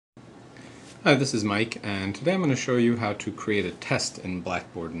Hi, this is Mike, and today I'm going to show you how to create a test in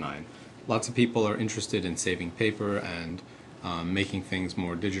Blackboard 9. Lots of people are interested in saving paper and making things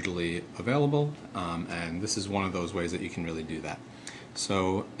more digitally available, and this is one of those ways that you can really do that.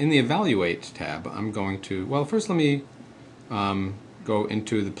 So in the Evaluate tab, I'm going to, well, first let me go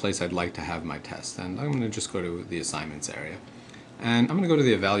into the place I'd like to have my test, and I'm going to just go to the Assignments area. And I'm going to go to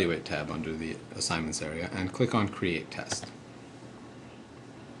the Evaluate tab under the Assignments area and click on Create Test.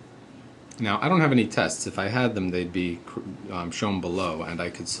 Now, I don't have any tests. If I had them, they'd be shown below, and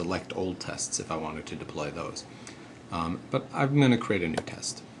I could select old tests if I wanted to deploy those. But I'm going to create a new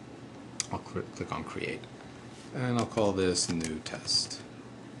test. I'll click on Create, and I'll call this New Test.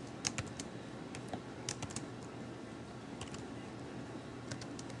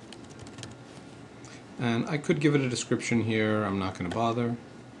 And I could give it a description here. I'm not going to bother.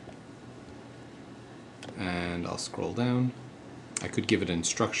 And I'll scroll down. I could give it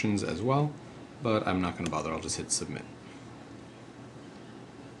instructions as well, but I'm not going to bother. I'll just hit Submit.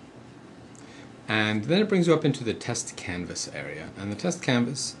 And then it brings you up into the Test Canvas area. And the Test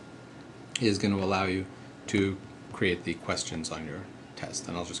Canvas is going to allow you to create the questions on your test.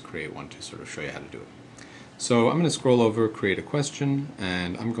 And I'll just create one to sort of show you how to do it. So I'm going to scroll over, create a question,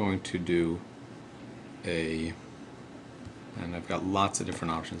 and I'm going to do and I've got lots of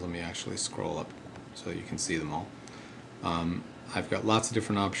different options. Let me actually scroll up so you can see them all. I've got lots of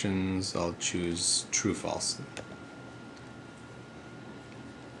different options. I'll choose true, false.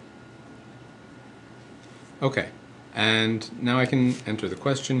 Okay, and now I can enter the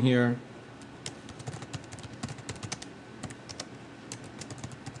question here.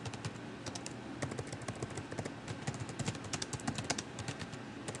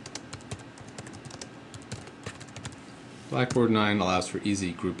 Blackboard 9 allows for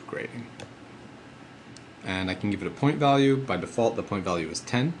easy group grading. And I can give it a point value. By default, the point value is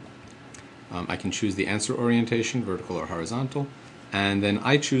 10. I can choose the answer orientation, vertical or horizontal, and then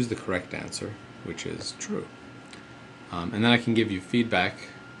I choose the correct answer, which is true. And then I can give you feedback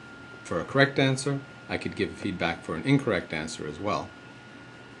for a correct answer. I could give feedback for an incorrect answer as well.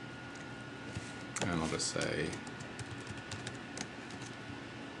 And I'll just say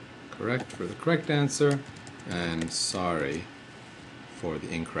correct for the correct answer, and sorry for the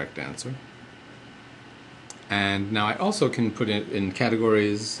incorrect answer. And now I also can put it in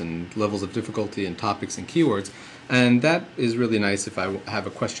categories and levels of difficulty and topics and keywords, and that is really nice if I have a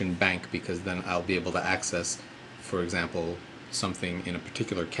question bank, because then I'll be able to access, for example, something in a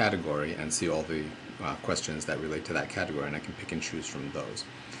particular category and see all the questions that relate to that category, and I can pick and choose from those.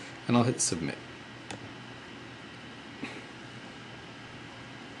 And I'll hit Submit.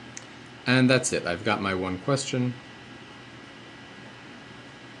 And that's it. I've got my one question.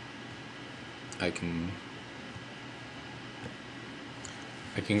 I can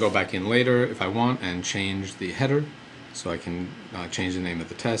go back in later if I want and change the header, so I can change the name of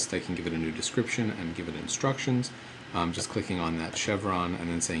the test. I can give it a new description and give it instructions. Just clicking on that chevron and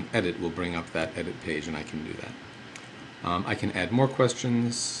then saying edit will bring up that edit page, and I can do that. I can add more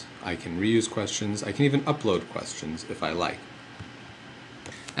questions, I can reuse questions, I can even upload questions if I like.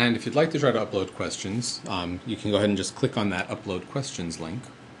 And if you'd like to try to upload questions, you can go ahead and just click on that upload questions link,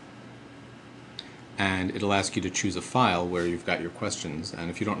 and it'll ask you to choose a file where you've got your questions.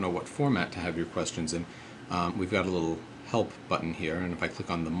 And if you don't know what format to have your questions in, we've got a little help button here, and if I click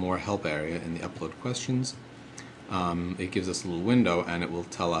on the more help area in the upload questions, it gives us a little window, and it will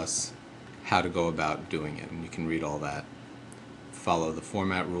tell us how to go about doing it, and you can read all that. Follow the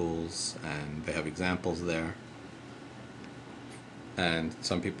format rules, and they have examples there. And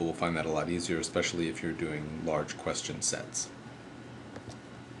some people will find that a lot easier, especially if you're doing large question sets.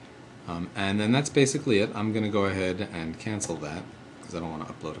 And then that's basically it. I'm going to go ahead and cancel that because I don't want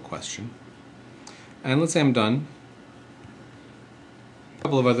to upload a question. And let's say I'm done. A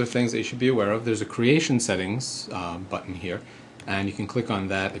couple of other things that you should be aware of. There's a Creation Settings button here, and you can click on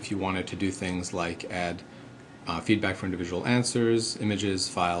that if you wanted to do things like add feedback for individual answers, images,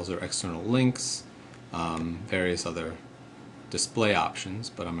 files, or external links, various other display options,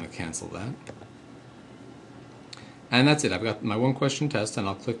 but I'm going to cancel that. And that's it. I've got my one question test, and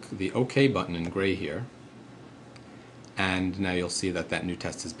I'll click the OK button in gray here, and now you'll see that that new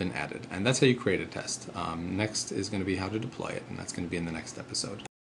test has been added. And that's how you create a test. Next is going to be how to deploy it, and that's going to be in the next episode.